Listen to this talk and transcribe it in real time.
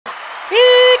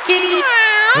Hey, Kitty.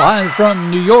 Live from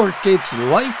New York, it's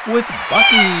Life with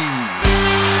Bucky.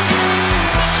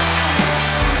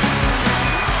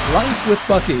 Life with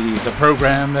Bucky, the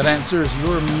program that answers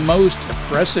your most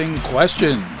pressing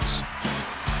questions.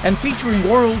 And featuring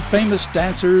world-famous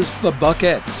dancers, the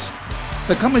Buckettes,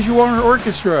 the Come As You Are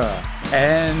Orchestra,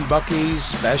 and Bucky's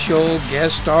special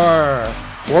guest star,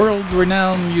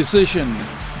 world-renowned musician,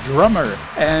 drummer,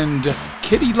 and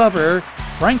kitty lover,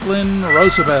 Franklin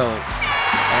Roosevelt.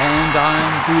 And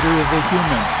I'm Peter the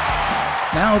Human.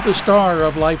 Now the star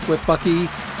of Life with Bucky,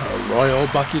 her royal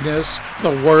Buckiness,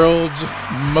 the world's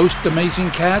most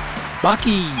amazing cat,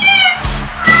 Bucky.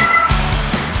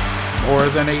 More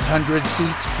than 800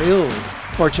 seats filled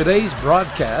for today's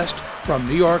broadcast from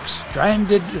New York's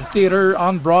Stranded Theater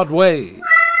on Broadway.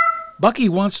 Bucky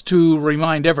wants to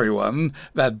remind everyone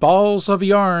that balls of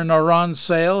yarn are on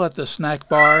sale at the snack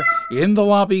bar in the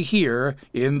lobby here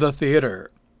in the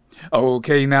theater.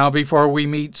 Okay, now before we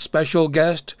meet special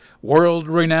guest,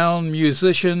 world-renowned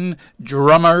musician,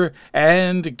 drummer,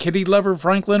 and kitty lover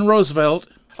Franklin Roosevelt,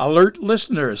 alert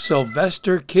listener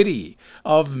Sylvester Kitty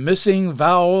of Missing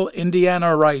Vowel,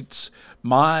 Indiana writes,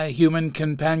 "My human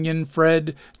companion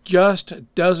Fred just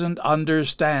doesn't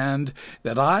understand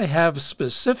that I have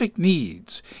specific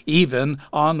needs, even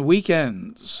on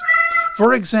weekends.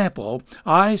 For example,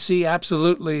 I see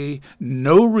absolutely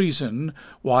no reason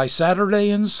why Saturday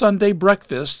and Sunday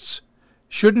breakfasts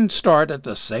shouldn't start at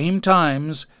the same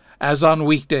times as on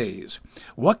weekdays.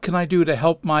 What can I do to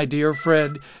help my dear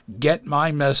Fred get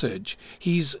my message?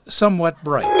 He's somewhat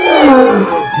bright."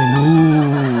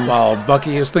 Ooh. While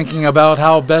Bucky is thinking about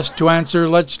how best to answer,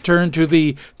 let's turn to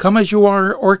the Come As You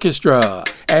Are Orchestra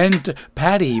and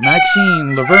Patty,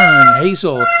 Maxine, Laverne,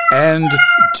 Hazel, and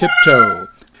Tiptoe.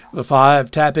 The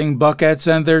 5 tapping Buckettes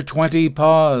and their 20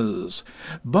 paws.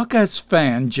 Buckettes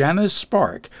fan Janice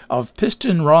Spark of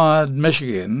Piston Rod,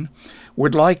 Michigan,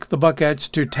 would like the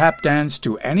Buckettes to tap dance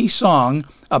to any song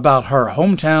about her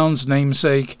hometown's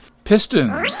namesake,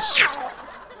 Pistons.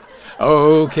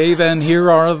 Okay, then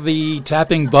here are the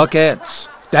tapping Buckettes,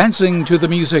 dancing to the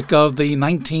music of the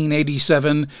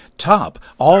 1987 top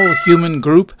all-human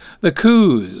group, the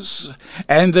Coos,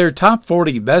 and their top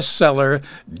 40 bestseller,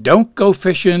 Don't Go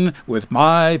Fishing with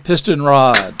My Piston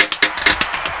Rod.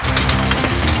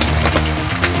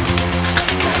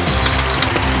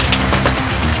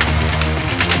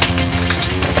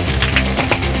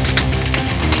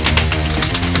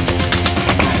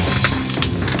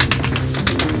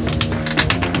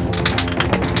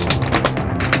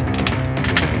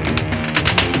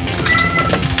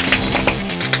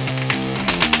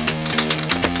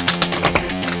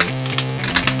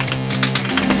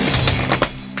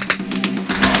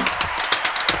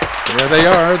 There they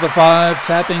are, the 5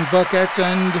 tapping Buckettes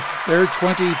and their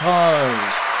 20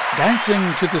 paws,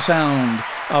 dancing to the sound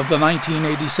of the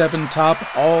 1987 top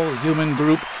all-human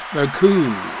group, the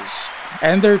Coos,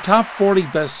 and their top 40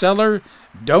 bestseller,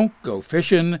 Don't Go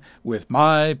Fishing with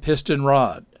My Piston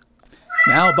Rod.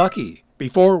 Now, Bucky,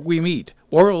 before we meet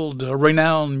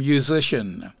world-renowned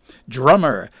musician,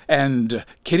 drummer, and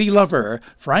kitty lover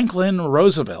Franklin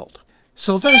Roosevelt,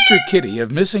 Sylvester Kitty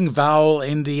of Missing Vowel,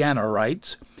 Indiana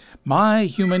writes, "My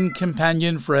human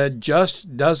companion Fred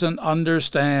just doesn't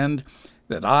understand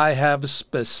that I have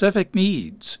specific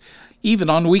needs,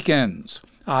 even on weekends.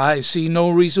 I see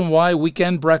no reason why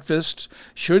weekend breakfasts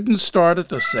shouldn't start at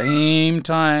the same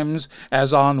times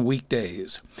as on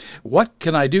weekdays. What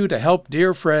can I do to help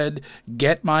dear Fred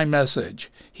get my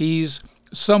message? He's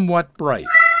somewhat bright."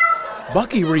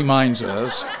 Bucky reminds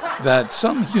us that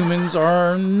some humans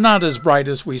are not as bright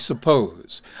as we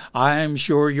suppose. I'm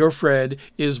sure your Fred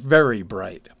is very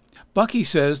bright. Bucky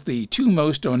says the 2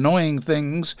 most annoying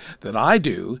things that I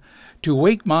do to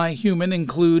wake my human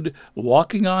include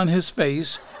walking on his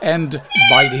face and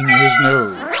biting his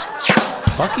nose.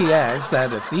 Bucky adds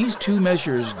that if these 2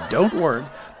 measures don't work,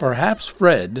 perhaps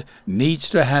Fred needs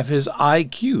to have his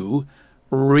IQ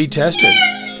retested.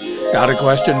 Got a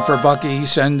question for Bucky?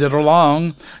 Send it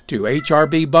along to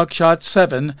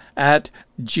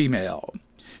hrbbuckshot7@gmail.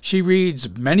 She reads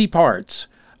many parts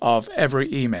of every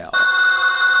email.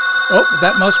 Oh,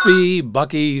 that must be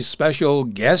Bucky's special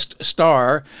guest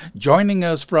star joining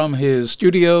us from his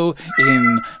studio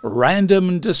in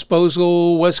Random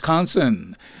Disposal,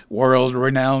 Wisconsin.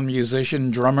 World-renowned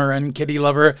musician, drummer, and kitty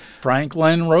lover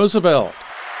Franklin Roosevelt.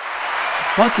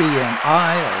 Bucky and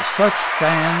I are such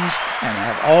fans and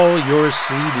have all your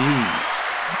CDs.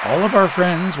 All of our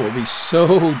friends will be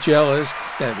so jealous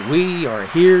that we are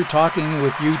here talking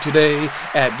with you today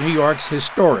at New York's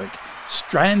historic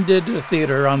Stranded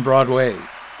Theater on Broadway.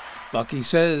 Bucky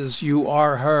says you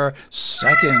are her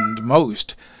second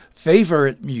most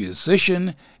favorite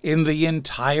musician in the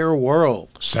entire world.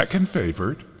 Second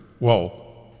favorite? Well,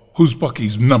 who's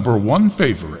Bucky's number one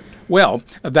favorite? Well,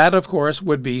 that of course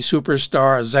would be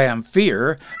superstar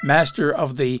Zamfir, master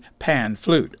of the pan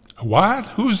flute. What?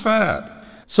 Who's that?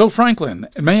 So Franklin,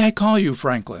 may I call you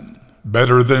Franklin?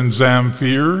 Better than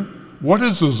Zamfir? What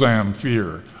is a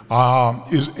Zamfir?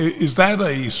 Is that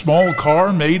a small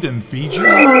car made in Fiji?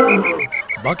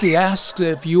 Bucky asks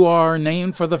if you are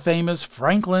named for the famous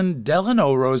Franklin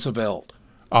Delano Roosevelt.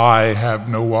 I have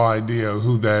no idea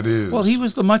who that is. Well, he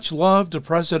was the much-loved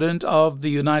president of the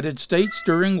United States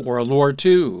during World War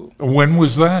II. When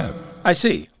was that? I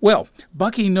see. Well,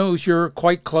 Bucky knows you're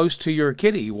quite close to your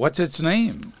kitty. What's its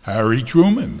name? Harry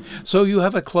Truman. So you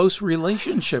have a close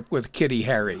relationship with Kitty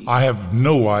Harry. I have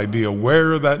no idea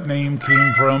where that name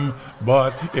came from,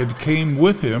 but it came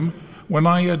with him when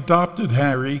I adopted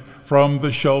Harry from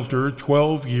the shelter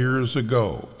 12 years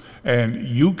ago. And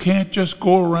you can't just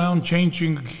go around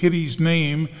changing a kitty's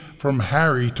name from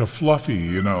Harry to Fluffy,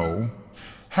 you know.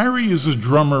 Harry is a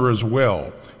drummer as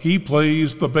well. He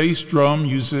plays the bass drum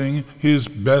using his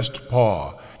best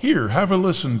paw. Here, have a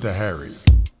listen to Harry.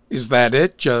 Is that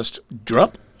it? Just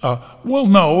drup?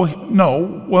 No,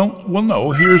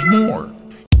 here's more.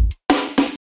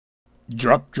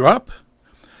 Drup, drup?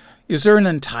 Is there an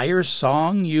entire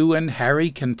song you and Harry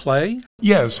can play?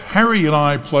 Yes, Harry and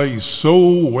I play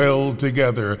so well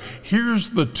together.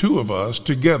 Here's the two of us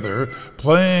together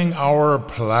playing our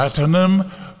platinum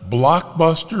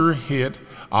blockbuster hit,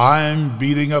 I'm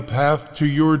Beating a Path to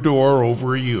Your Door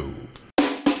Over You.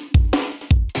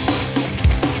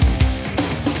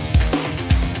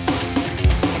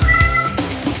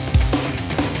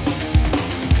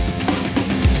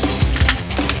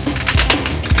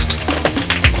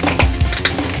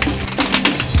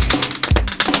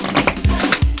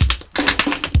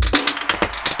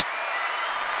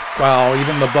 Wow,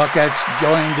 even the Buckettes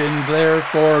joined in there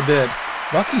for a bit.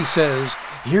 Bucky says,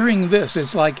 hearing this,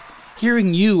 it's like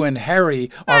hearing you and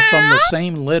Harry are from the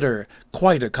same litter.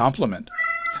 Quite a compliment.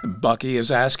 Bucky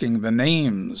is asking the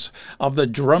names of the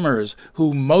drummers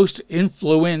who most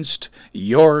influenced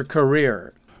your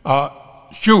career.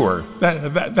 Sure,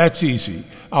 that's easy.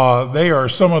 They are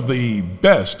some of the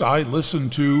best I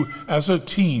listened to as a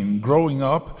teen growing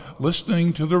up,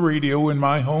 listening to the radio in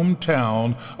my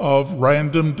hometown of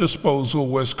Random Disposal,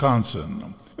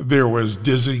 Wisconsin. There was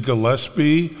Dizzy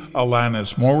Gillespie,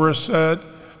 Alanis Morissette,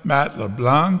 Matt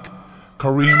LeBlanc,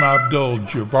 Kareem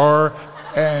Abdul-Jabbar,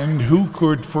 and who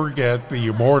could forget the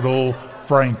immortal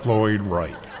Frank Lloyd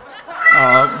Wright.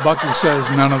 Bucky says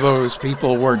none of those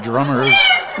people were drummers.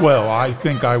 Well, I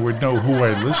think I would know who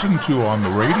I listened to on the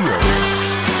radio.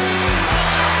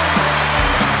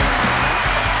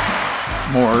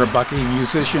 More Bucky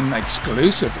musician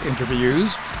exclusive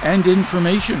interviews and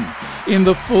information in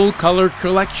the full color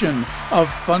collection of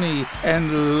funny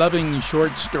and loving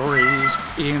short stories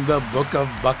in the Book of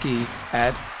Bucky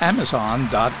at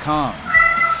Amazon.com.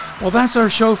 Well, that's our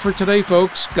show for today,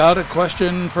 folks. Got a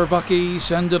question for Bucky?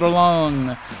 Send it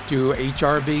along to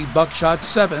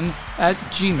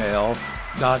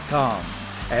hrbbuckshot7@gmail.com.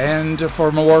 And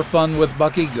for more fun with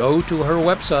Bucky, go to her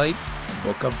website,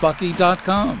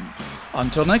 bookofbucky.com.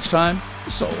 Until next time,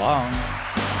 so long.